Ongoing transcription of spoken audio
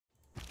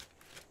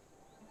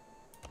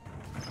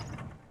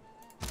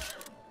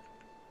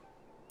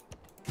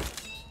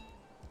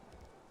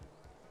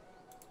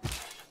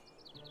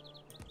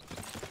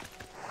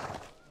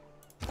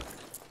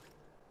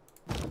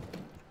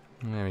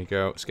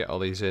go. Let's get all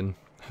these in.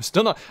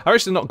 I've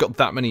actually not got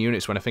that many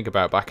units when I think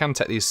about it, but I can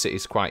take these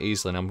cities quite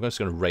easily, and I'm just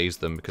going to raise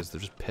them because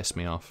they've just pissed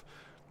me off.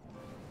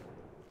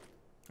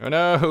 Oh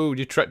no,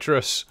 you're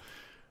treacherous.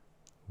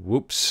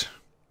 Whoops.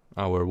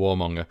 Oh, we're a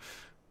warmonger.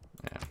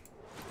 Yeah.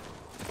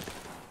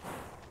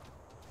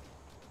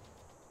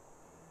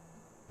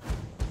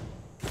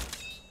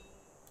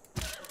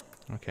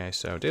 Okay,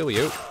 so deal with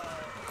you.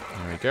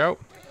 There we go.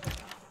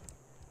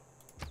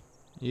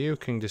 You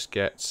can just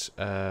get...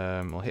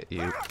 we'll hit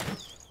you.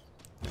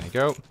 There you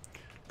go.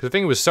 Because the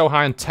thing was so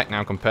high in tech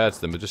now compared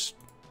to them, we'll just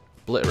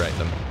obliterate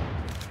them.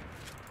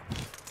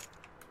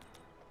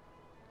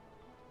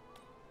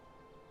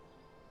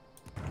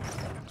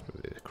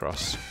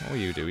 Across. What will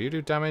you do? You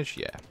do damage?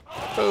 Yeah.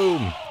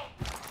 Boom!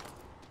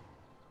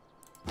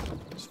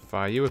 Let's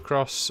fire you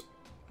across.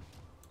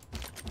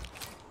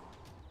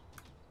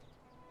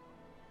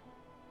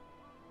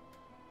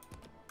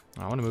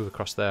 I want to move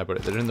across there,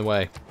 but they're in the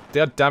way.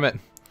 God damn it!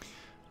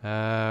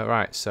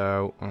 Right,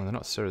 so... Oh, they're not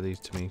necessarily these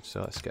to me,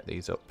 so let's get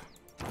these up.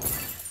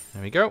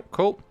 There we go.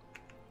 Cool.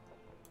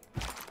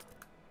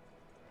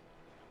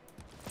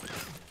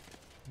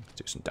 Let's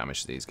do some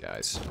damage to these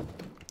guys.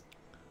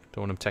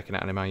 Don't want them taking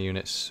out any of my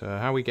units.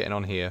 How are we getting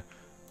on here?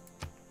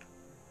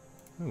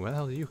 Ooh, where the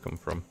hell did you come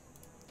from?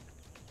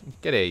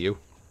 Get here, you.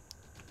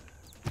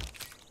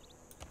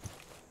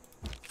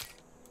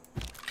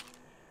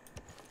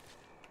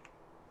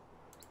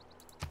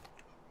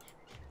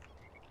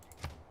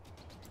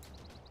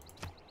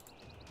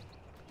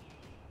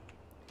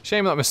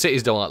 Shame that my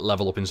cities don't like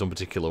level up in some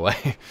particular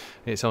way.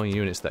 It's only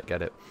units that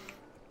get it.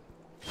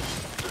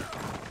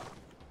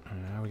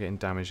 How are we getting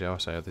damage though?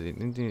 So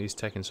he's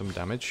taking some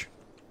damage.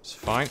 It's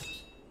fine.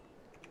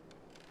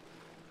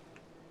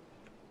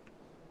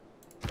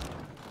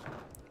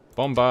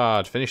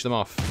 Bombard! Finish them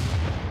off.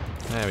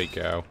 There we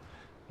go.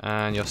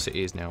 And your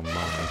city is now mine.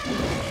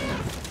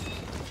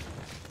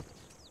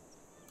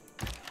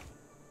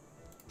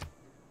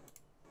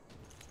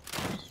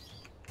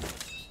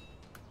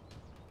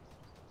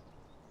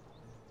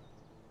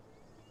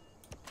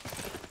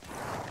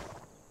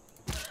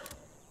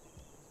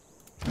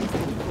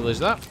 Village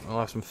that.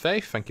 I'll have some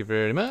faith. Thank you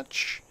very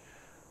much.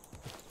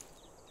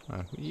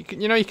 Oh, you can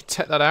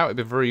take that out. It'd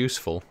be very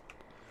useful.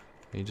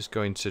 You're just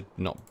going to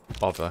not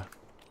bother.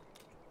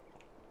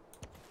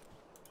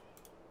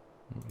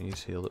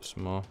 He's healed up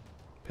some more.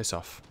 Piss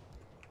off.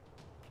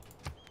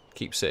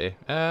 Keep city.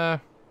 Yeah,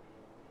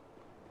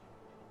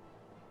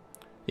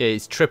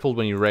 it's tripled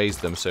when you raise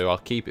them, so I'll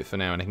keep it for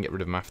now and I can get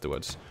rid of them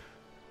afterwards.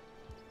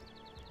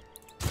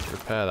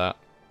 Repair that.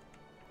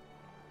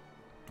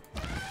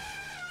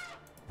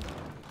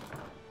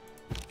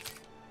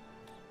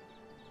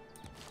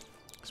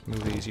 Let's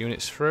move these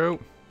units through.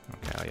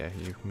 Okay, oh yeah,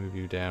 you move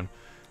you down.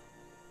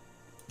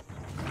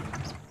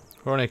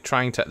 We're only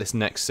trying to take this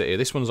next city.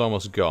 This one's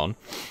almost gone.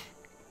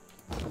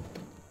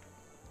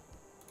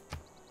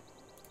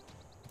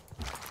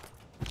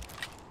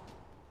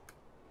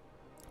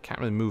 Can't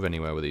really move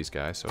anywhere with these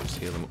guys, so I'll just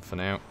heal them up for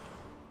now.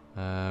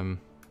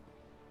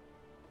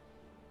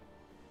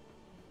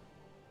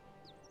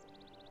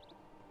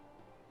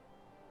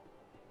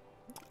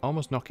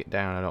 Almost knock it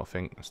down, I don't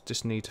think. I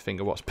just need to think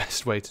of what's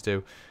best way to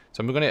do. So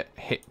I'm going to get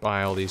hit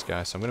by all these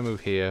guys. So I'm going to move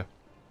here.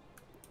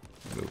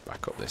 Move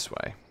back up this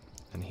way.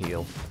 And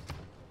heal.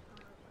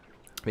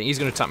 I think he's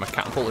going to attack my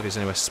catapult if he's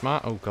anywhere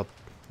smart. Oh god.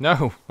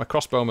 No! My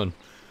crossbowman. I'm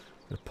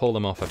going to pull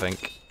them off, I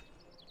think.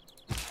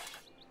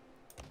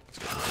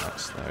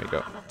 There we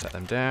go. Take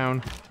them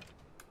down.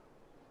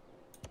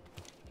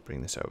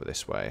 Bring this over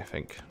this way, I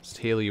think. Just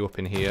heal you up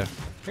in here.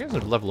 I think I'm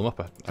going to level them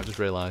up, I just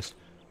realised.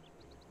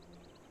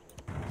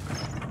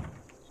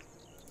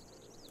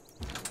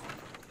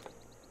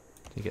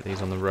 You get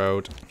these on the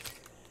road.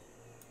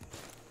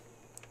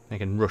 They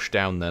can rush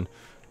down then.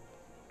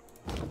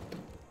 There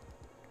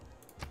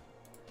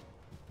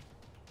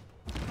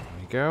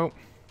we go.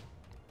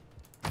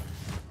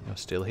 You're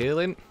still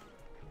healing.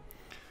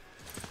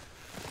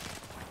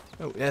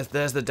 Oh, yes,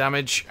 there's the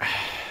damage.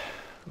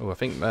 Oh, I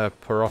think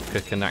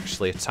Perovka can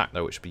actually attack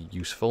though, which would be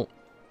useful.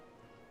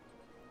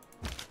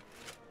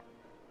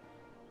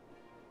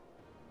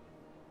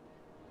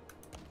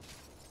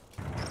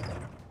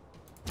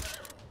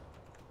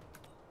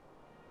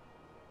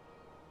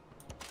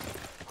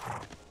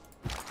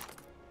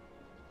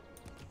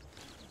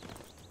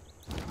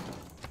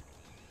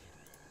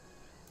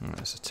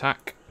 Let's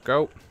attack.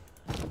 Go.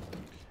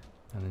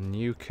 And then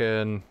you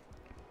can...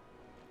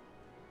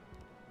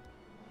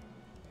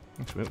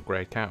 Actually, we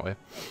upgrade, can't we?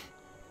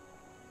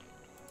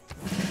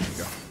 There we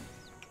go.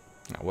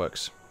 That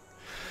works.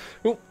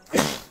 Oh,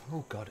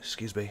 oh god,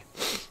 excuse me.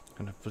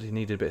 I bloody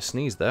needed a bit of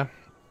sneeze there.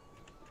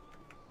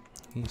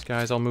 These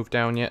guys all move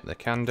down yet? They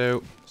can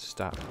do.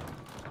 Stop.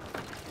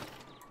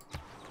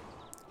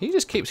 He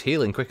just keeps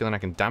healing quicker than I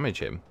can damage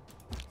him.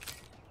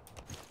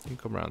 You can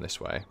come around this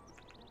way.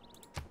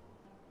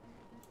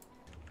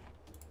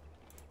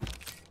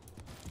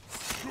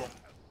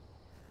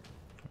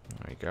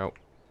 There we go.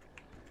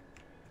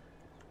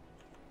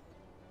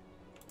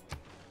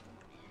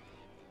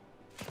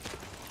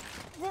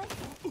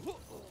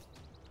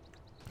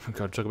 Oh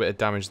god, took a bit of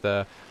damage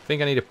there. I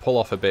think I need to pull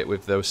off a bit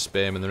with those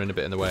spearmen. They're in a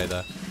bit in the way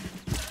there.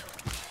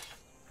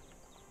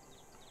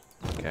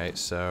 Okay,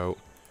 so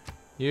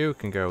you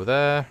can go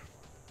there.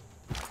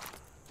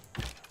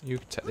 You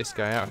can take this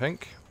guy out, I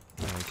think.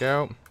 There we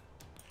go.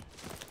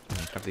 And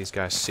have these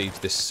guys siege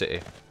this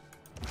city.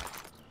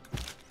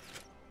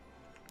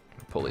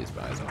 Pull these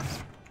guys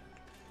off.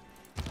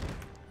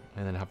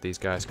 And then have these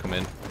guys come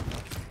in.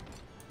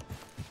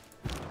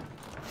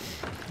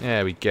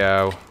 There we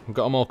go. We've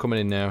got them all coming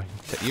in now.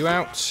 Take you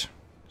out.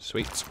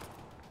 Sweet.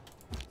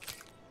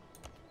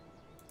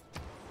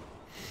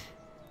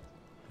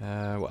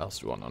 What else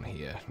do we want on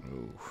here?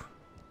 Ooh.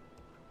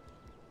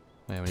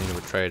 Yeah, we need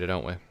a trader,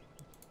 don't we?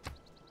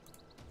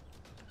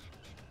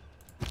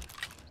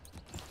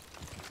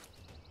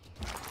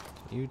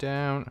 You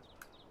down.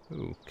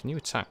 Ooh, can you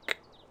attack?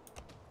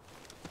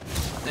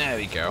 There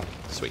we go.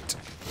 Sweet.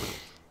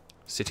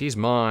 City's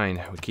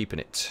mine. We're keeping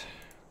it.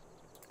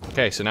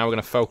 Okay, so now we're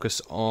going to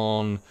focus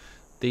on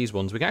these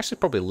ones. We can actually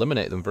probably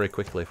eliminate them very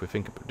quickly if we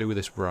do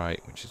this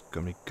right, which is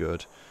going to be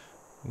good.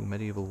 Ooh,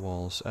 medieval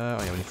walls.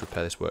 Oh yeah, we need to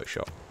repair this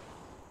workshop.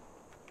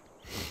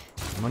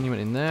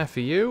 Monument in there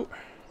for you.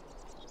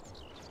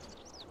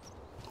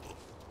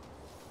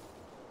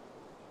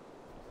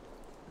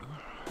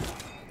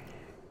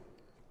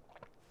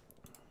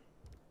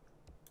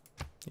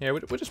 Yeah,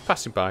 we're just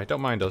passing by.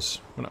 Don't mind us.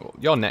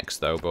 You're next,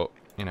 though, but,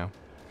 you know.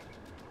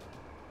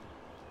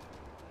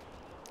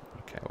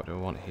 Okay, what do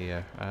we want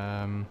here?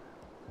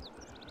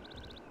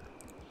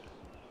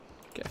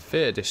 Get a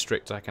theatre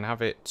district. I can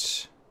have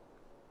it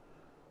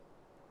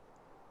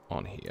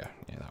on here.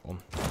 Yeah, that one.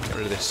 Get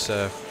rid of this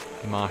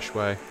Marsh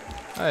way.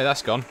 Hey,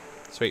 that's gone.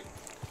 Sweet.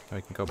 Now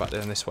we can go back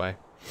down this way.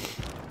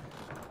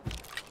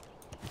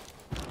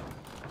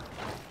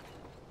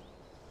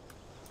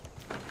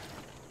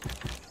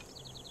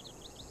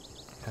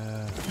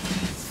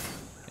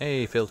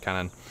 Hey, field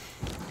cannon.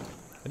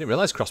 I didn't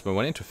realise crossbow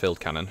went into a field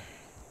cannon.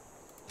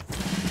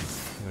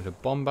 Go to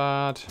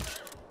bombard.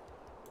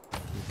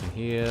 You can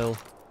heal.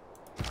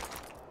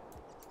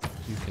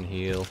 You can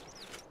heal.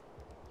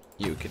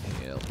 You can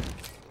heal.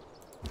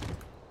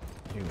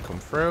 You can come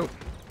through.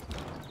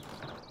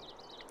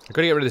 I've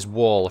got to get rid of this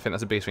wall. I think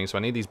that's a big thing. So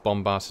I need these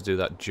bombards to do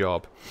that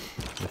job.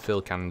 And the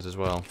field cannons as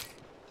well.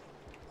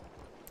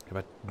 If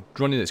I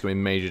run in, it's going to be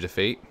a major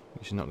defeat,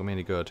 which is not going to be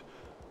any good.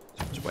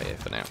 So just wait here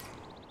for now.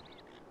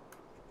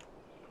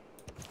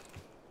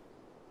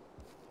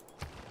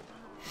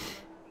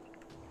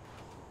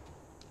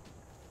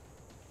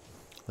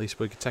 At least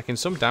we're taking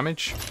some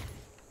damage.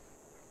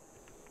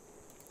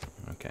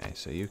 Okay,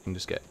 so you can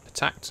just get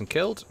attacked and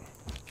killed.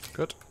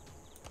 Good.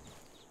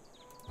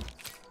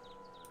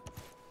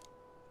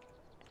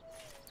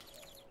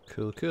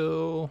 Cool,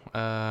 cool.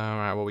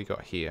 Right, what we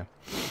got here?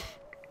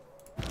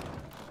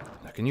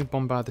 Now, can you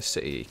bombard the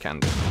city? You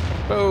can do.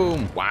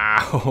 Boom!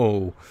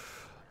 Wow!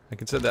 I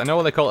can say that. I know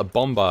what they call it, a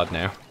bombard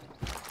now.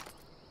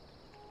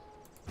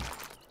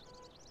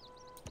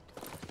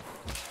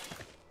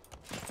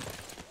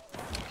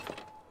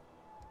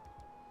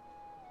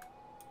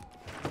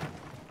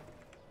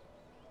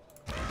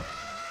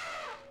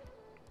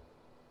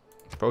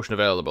 Potion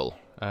available.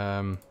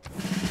 There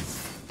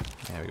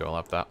we go, I'll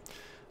have that.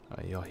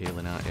 You're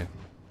healing, aren't you?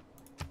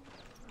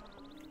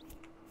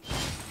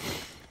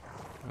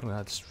 Oh,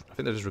 I think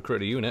they just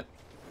recruited a unit.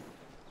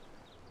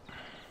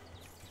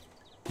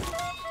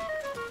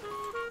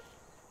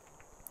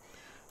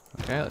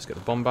 Okay, let's get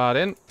the bombard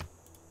in.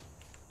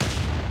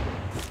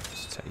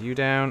 Let's take you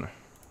down.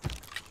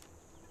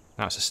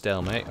 That's a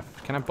stalemate.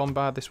 Can I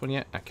bombard this one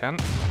yet? I can.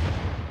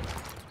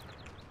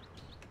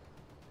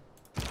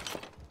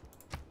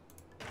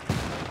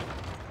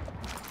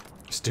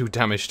 Do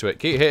damage to it.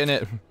 Keep hitting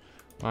it.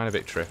 Minor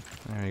victory.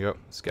 There you go.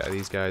 Let's get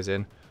these guys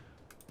in.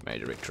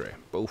 Major victory.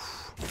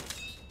 Oof.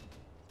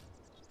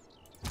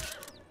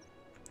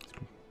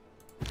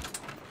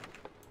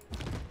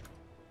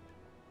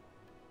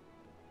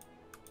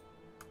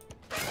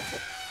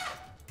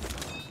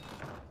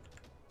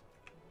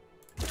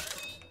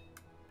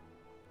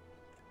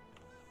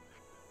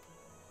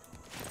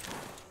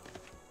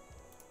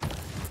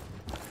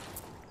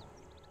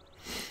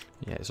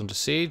 Yeah, it's under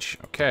siege.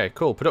 Okay,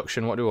 cool.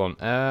 Production, what do we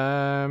want?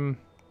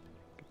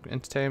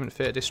 Entertainment,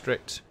 theatre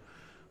district.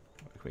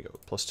 We got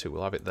 +2,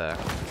 we'll have it there.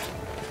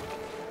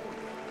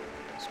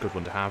 It's a good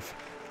one to have.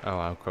 Oh,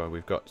 okay,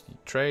 we've got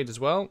trade as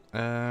well. We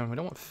don't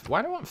want.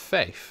 Why do I want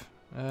faith?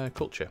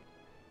 Culture.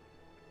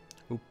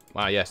 Ooh.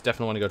 Ah, yes,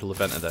 definitely want to go to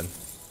Leventa then.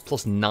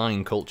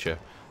 +9 culture.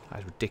 That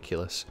is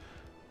ridiculous.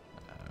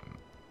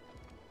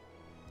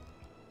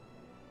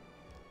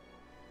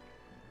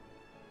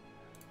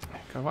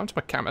 God, what happened to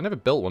my camp? I never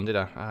built one, did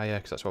I? Ah, yeah,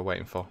 because that's what I'm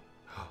waiting for.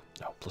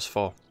 Oh,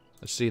 +4.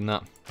 I've seen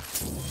that.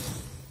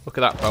 Look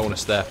at that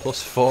bonus there.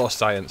 +4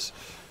 science.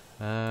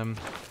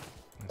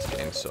 Let's get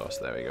in source.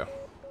 There we go.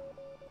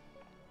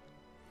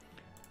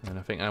 And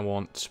I think I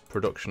want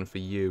production for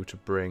you to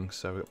bring.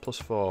 So we've got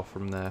 +4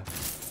 from there.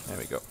 There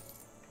we go.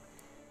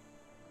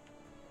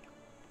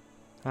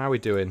 How are we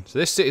doing? So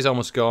this city's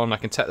almost gone. I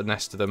can take the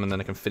nest of them and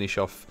then I can finish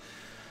off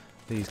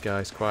these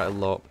guys quite a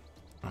lot.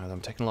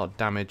 I'm taking a lot of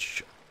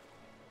damage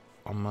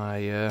on my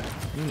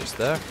units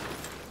there.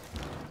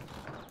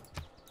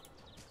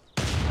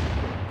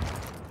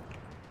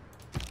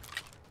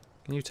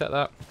 Can you take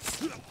that?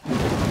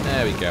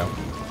 There we go.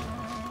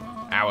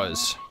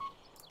 Ours.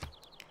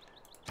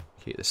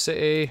 Keep the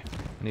city.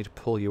 I need to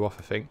pull you off,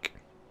 I think.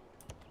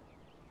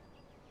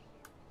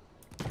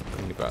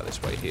 Bring you back this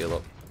way, heal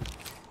up.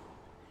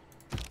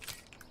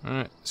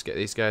 Alright, let's get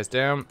these guys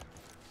down.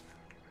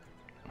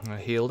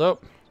 Healed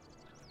up.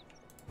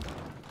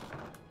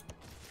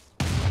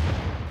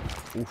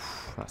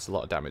 Oof, that's a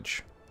lot of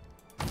damage.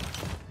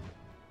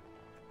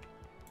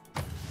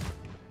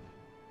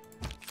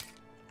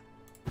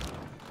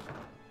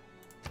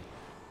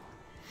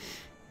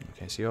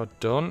 Okay, so you're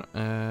done.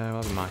 We'll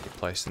have a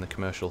marketplace in the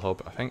commercial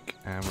hub, I think.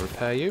 And we'll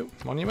repair you.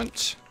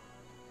 Monument.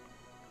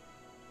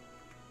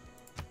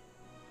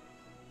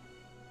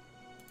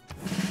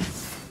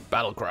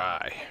 Battle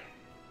cry.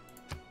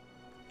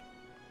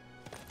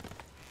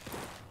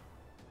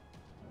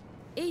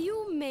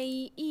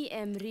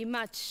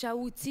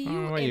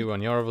 Where are you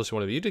on? You're obviously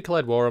one of you. You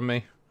declared war on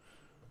me.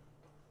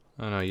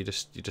 Oh no, you're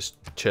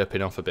just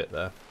chirping off a bit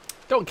there.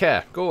 Don't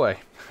care. Go away.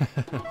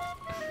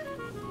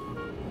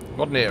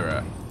 Modern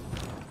era.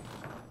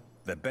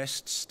 The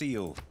best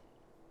steel.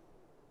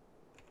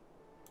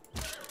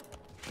 Let's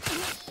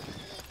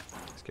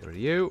get rid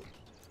of you.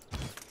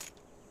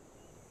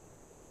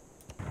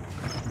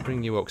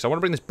 Bring you up, because I want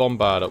to bring this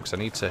bombard up, because I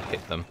need to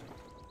hit them.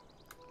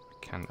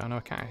 Oh no, I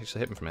can't actually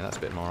hit them from here. That's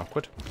a bit more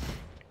awkward.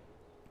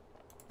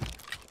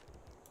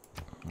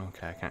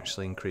 Okay, I can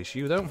actually increase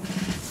you though.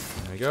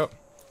 There we go.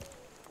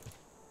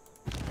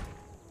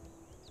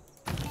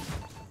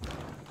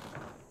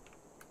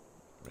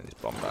 Bring this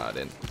bombard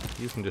in.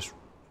 You can just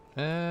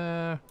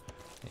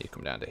you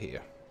come down to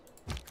here.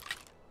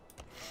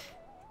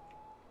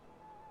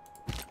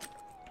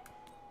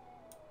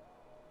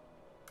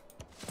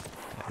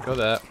 Go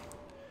there.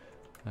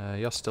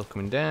 You're still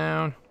coming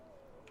down.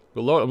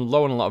 I'm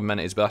low on a lot of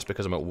amenities, but that's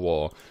because I'm at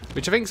war.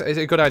 Which I think is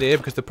a good idea,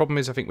 because the problem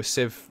is, I think with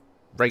Civ,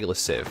 regular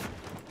Civ.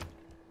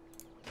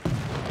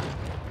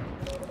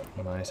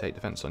 -8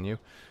 defense on you.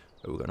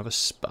 Oh, we've got another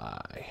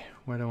spy.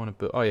 Where do I want to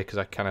put? Oh yeah, because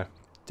I kind of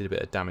did a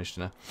bit of damage,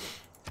 didn't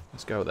I?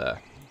 Let's go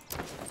there.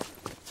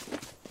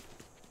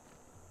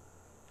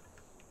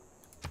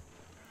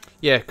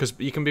 Yeah, because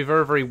you can be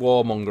very, very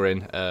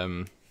warmongering.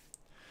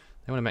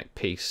 They want to make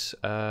peace.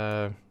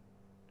 Wow,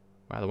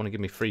 they want to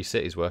give me 3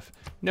 cities worth.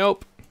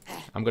 Nope.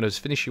 I'm going to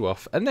finish you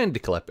off and then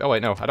declare... Oh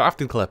wait, no. I don't have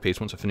to declare peace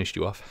once I've finished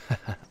you off.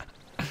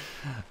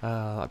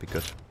 That'd be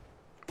good.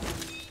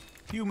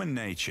 Human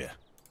nature.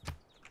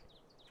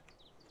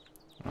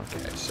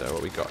 Okay, so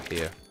what we got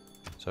here?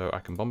 So I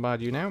can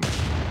bombard you now.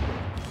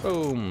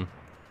 Boom.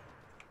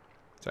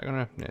 Is that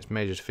gonna... Yeah, it's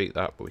major defeat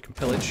that, but we can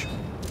pillage.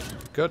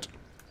 Good.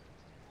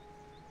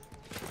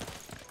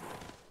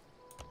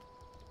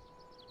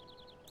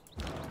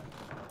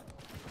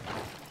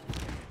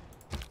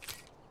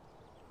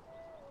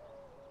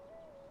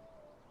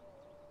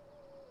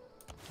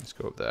 Let's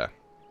go up there.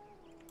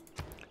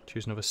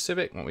 Choose another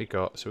civic. What we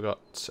got? So we got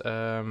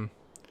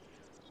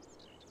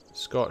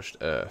Scorched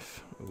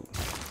Earth. Ooh,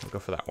 we'll go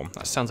for that one.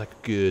 That sounds like a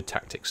good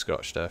tactic,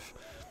 Scorched Earth.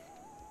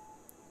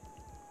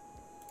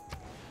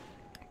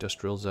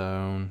 Industrial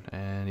zone.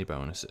 Any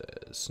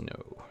bonuses?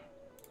 No.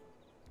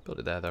 Build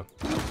it there though.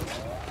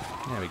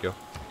 There we go.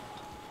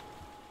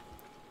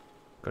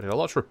 Got a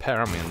lot to repair,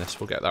 haven't we, in this?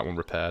 We'll get that one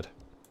repaired.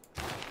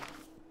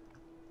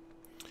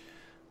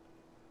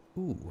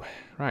 Ooh,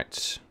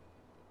 right.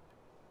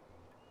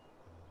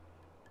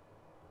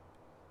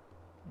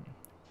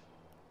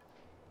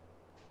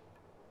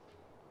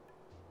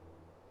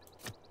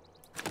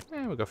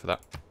 Yeah, we'll go for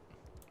that.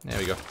 There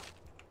we go.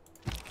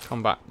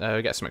 Combat.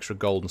 We get some extra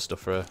gold and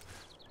stuff for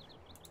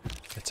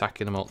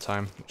attacking them all the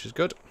time, which is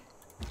good.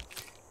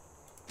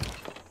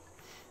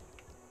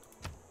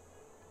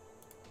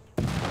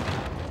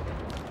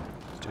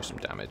 Let's do some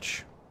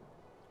damage.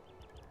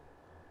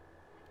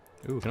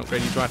 Ooh, we can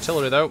upgrade you to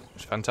artillery though,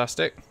 which is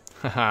fantastic.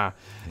 Haha,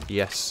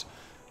 yes.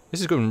 This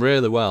is going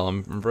really well.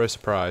 I'm very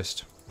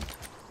surprised.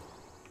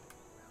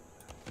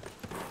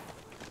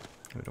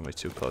 We don't be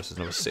too close. There's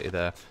another city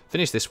there.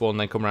 Finish this one,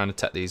 then come around and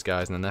attack these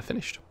guys, and then they're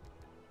finished.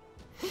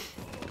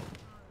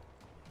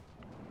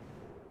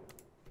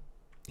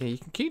 Yeah, you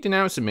can keep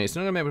denouncing me. It's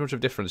not going to make much of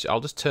a difference. I'll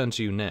just turn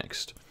to you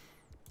next.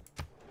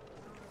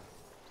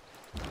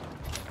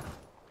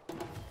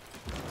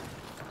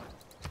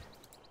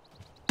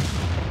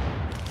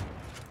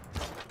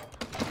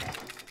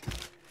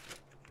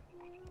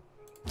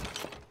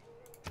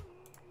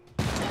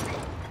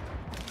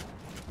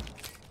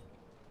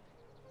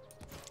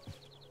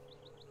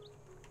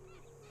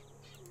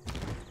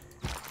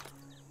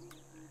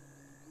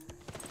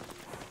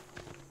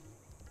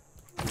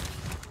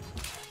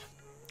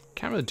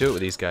 Can't really do it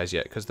with these guys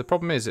yet, because the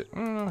problem is, I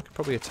could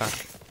probably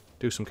attack,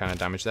 do some kind of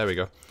damage. There we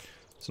go.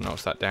 So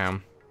knocks that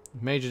down.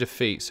 Major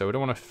defeat, so we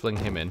don't want to fling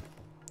him in.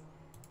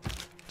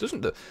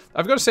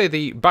 I've got to say,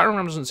 the battering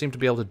ram doesn't seem to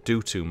be able to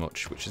do too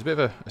much, which is a bit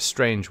of a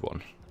strange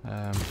one.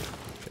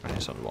 Get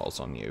rid of walls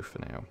on you for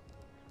now.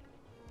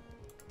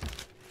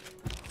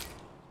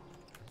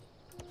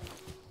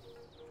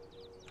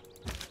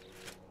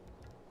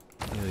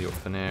 Heal you up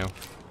for now.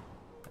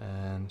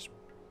 And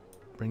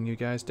bring you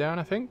guys down,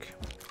 I think.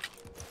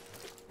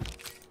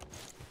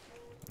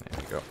 There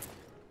we go.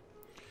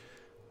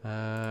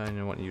 And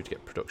I want you to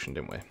get production,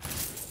 didn't we?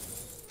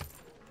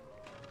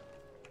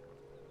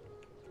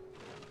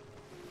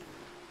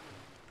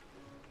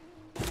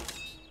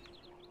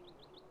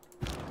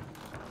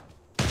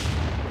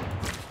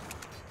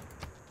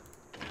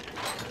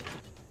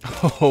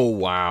 Oh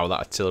wow, that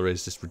artillery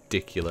is just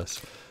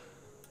ridiculous.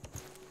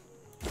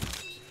 Can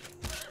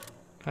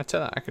I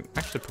tell that? I can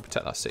actually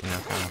protect that city now,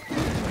 can't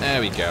I?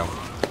 There we go.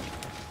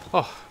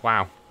 Oh,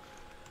 wow.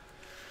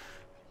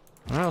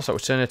 Well, so we're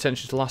turning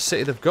attention to the last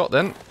city they've got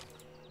then.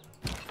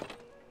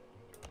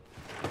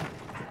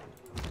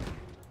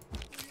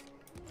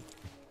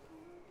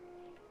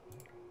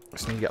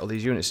 Just need to get all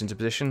these units into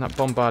position. That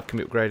bombard can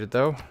be upgraded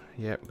though.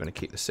 Yeah, we're going to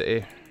keep the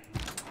city.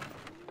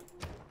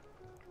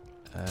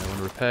 I want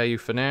to repair you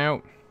for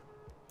now.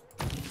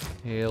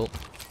 Heal.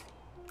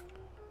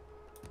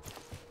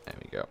 There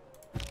we go.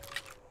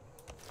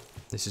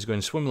 This is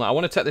going swimmingly. I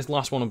want to take this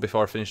last one on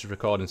before I finish the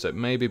recording, so it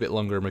may be a bit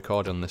longer in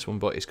recording on this one,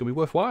 but it's going to be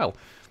worthwhile.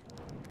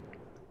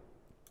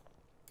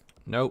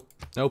 Nope.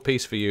 No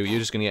peace for you. You're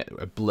just going to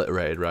get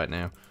obliterated right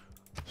now.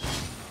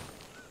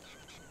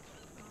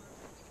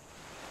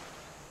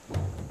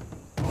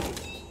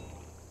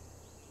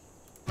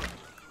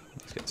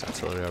 Let's get this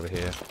artillery over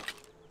here.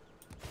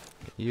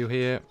 Get you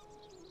here.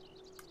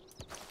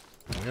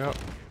 There we go.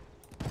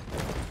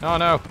 Oh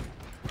no!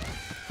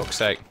 Fuck's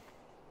sake.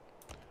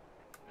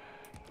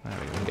 There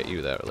we can get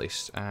you there at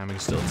least. And we can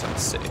still attack the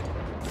city.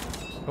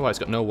 Oh, it's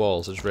got no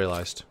walls, I just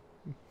realised.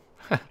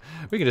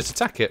 We can just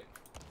attack it.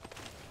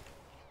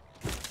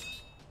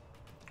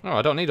 Oh,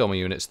 I don't need all my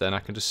units then. I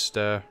can just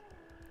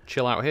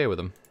chill out here with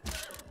them.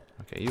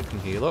 Okay, you can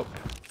heal up.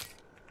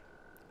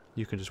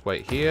 You can just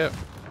wait here.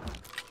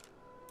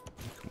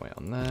 You can wait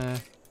on there.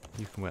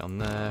 You can wait on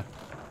there.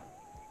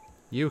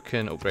 You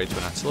can upgrade to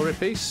an artillery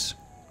piece.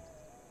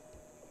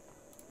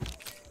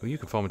 Oh, you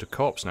can form into a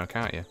corpse now,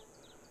 can't you?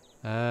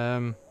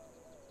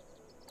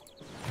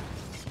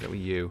 Get with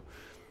you.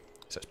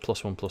 So it's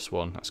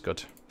 +1/+1. That's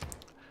good.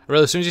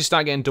 Really, as soon as you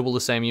start getting double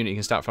the same unit, you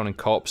can start finding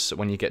corpse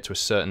when you get to a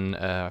certain.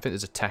 I think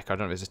there's a tech. I don't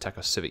know if there's a tech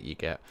or civic you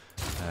get,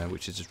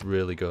 which is just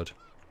really good.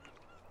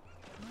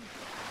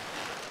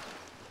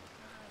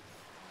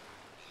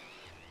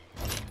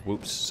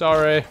 Whoops,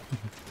 sorry.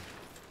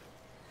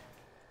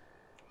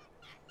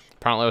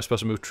 Apparently I was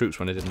supposed to move troops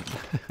when I didn't.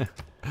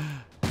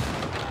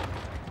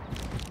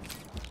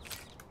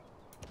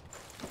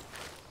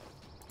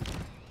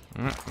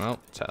 Alright, well,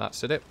 take that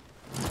city.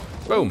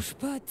 Boom!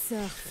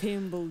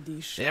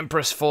 The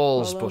Empress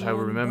falls, but I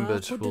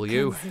remembered, will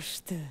you?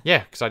 Yeah,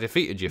 because I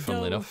defeated you,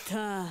 funnily enough.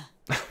 And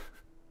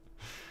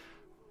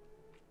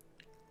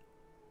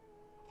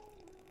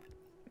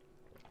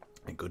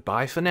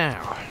goodbye for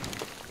now.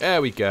 There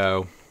we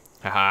go.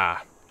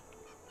 Haha.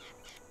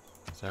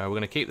 So we're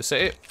going to keep the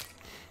city.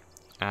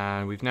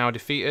 And we've now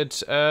defeated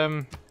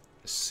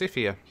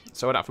Scythia.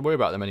 So I don't have to worry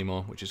about them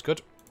anymore, which is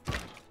good.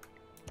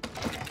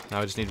 Now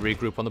I just need to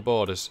regroup on the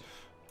borders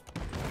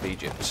of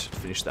Egypt to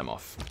finish them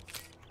off.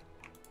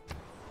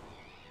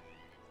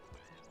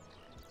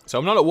 So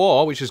I'm not at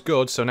war, which is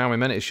good. So now my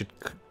men should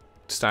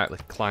start to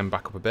climb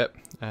back up a bit.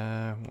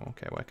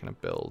 Okay, where can I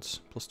build?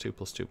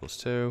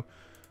 +2/+2/2.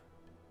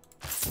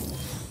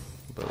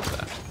 Build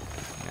that.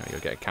 Now you'll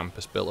get a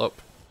campus built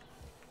up.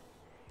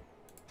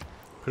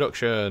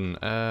 Production.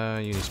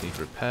 Units need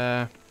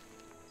repair.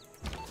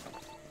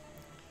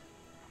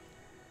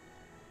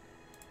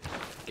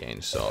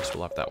 Gain source.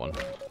 We'll have that one.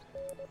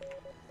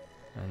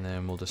 And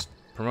then we'll just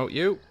promote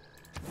you.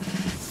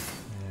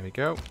 There we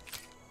go.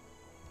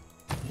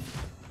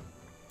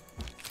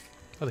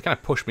 Oh, they kind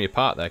of pushed me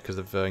apart there because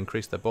they've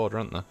increased their border,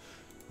 haven't they?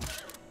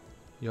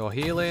 You're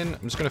healing.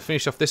 I'm just going to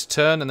finish off this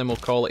turn and then we'll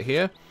call it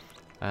here.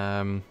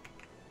 So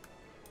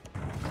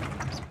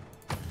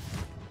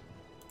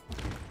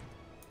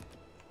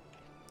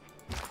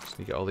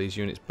you get all these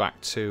units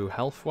back to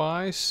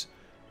health-wise.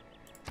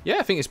 Yeah,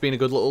 I think it's been a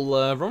good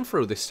little run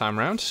through this time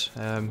round.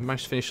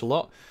 Managed to finish a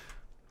lot.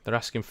 They're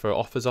asking for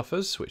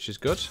offers, which is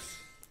good.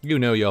 You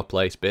know your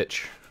place,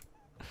 bitch.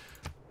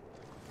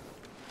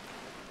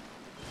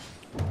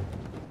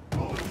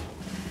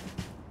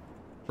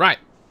 Right.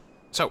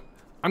 So,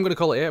 I'm going to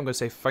call it here. I'm going to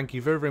say thank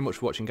you very, very much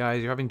for watching, guys.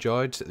 If you have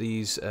enjoyed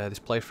these this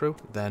playthrough,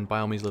 then by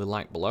all means leave a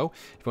like below.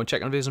 If you want to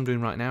check out the videos I'm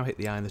doing right now, hit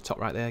the eye in the top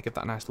right there. Give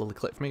that a nice little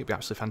click for me. It'd be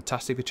absolutely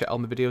fantastic if you check all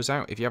my videos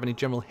out. If you have any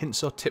general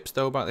hints or tips,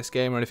 though, about this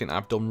game or anything that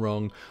I've done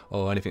wrong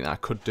or anything that I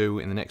could do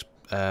in the next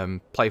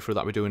playthrough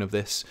that we're doing of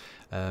this,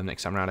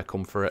 next time around I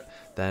come for it,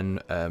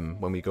 then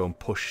when we go and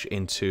push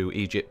into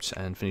Egypt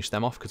and finish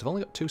them off, because I've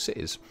only got 2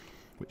 cities,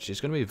 which is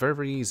going to be very,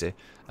 very easy.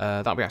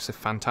 That'll be actually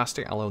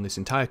fantastic. I'll own this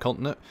entire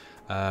continent.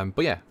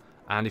 But yeah,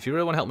 And if you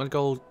really want to help my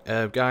goal,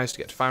 guys, to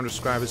get to 500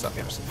 subscribers, that'd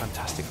be absolutely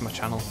fantastic for my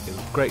channel. It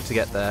would be great to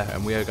get there,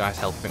 and we are guys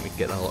helping me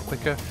get there a lot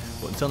quicker.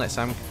 But until next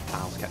time,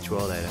 I'll catch you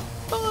all later.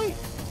 Bye!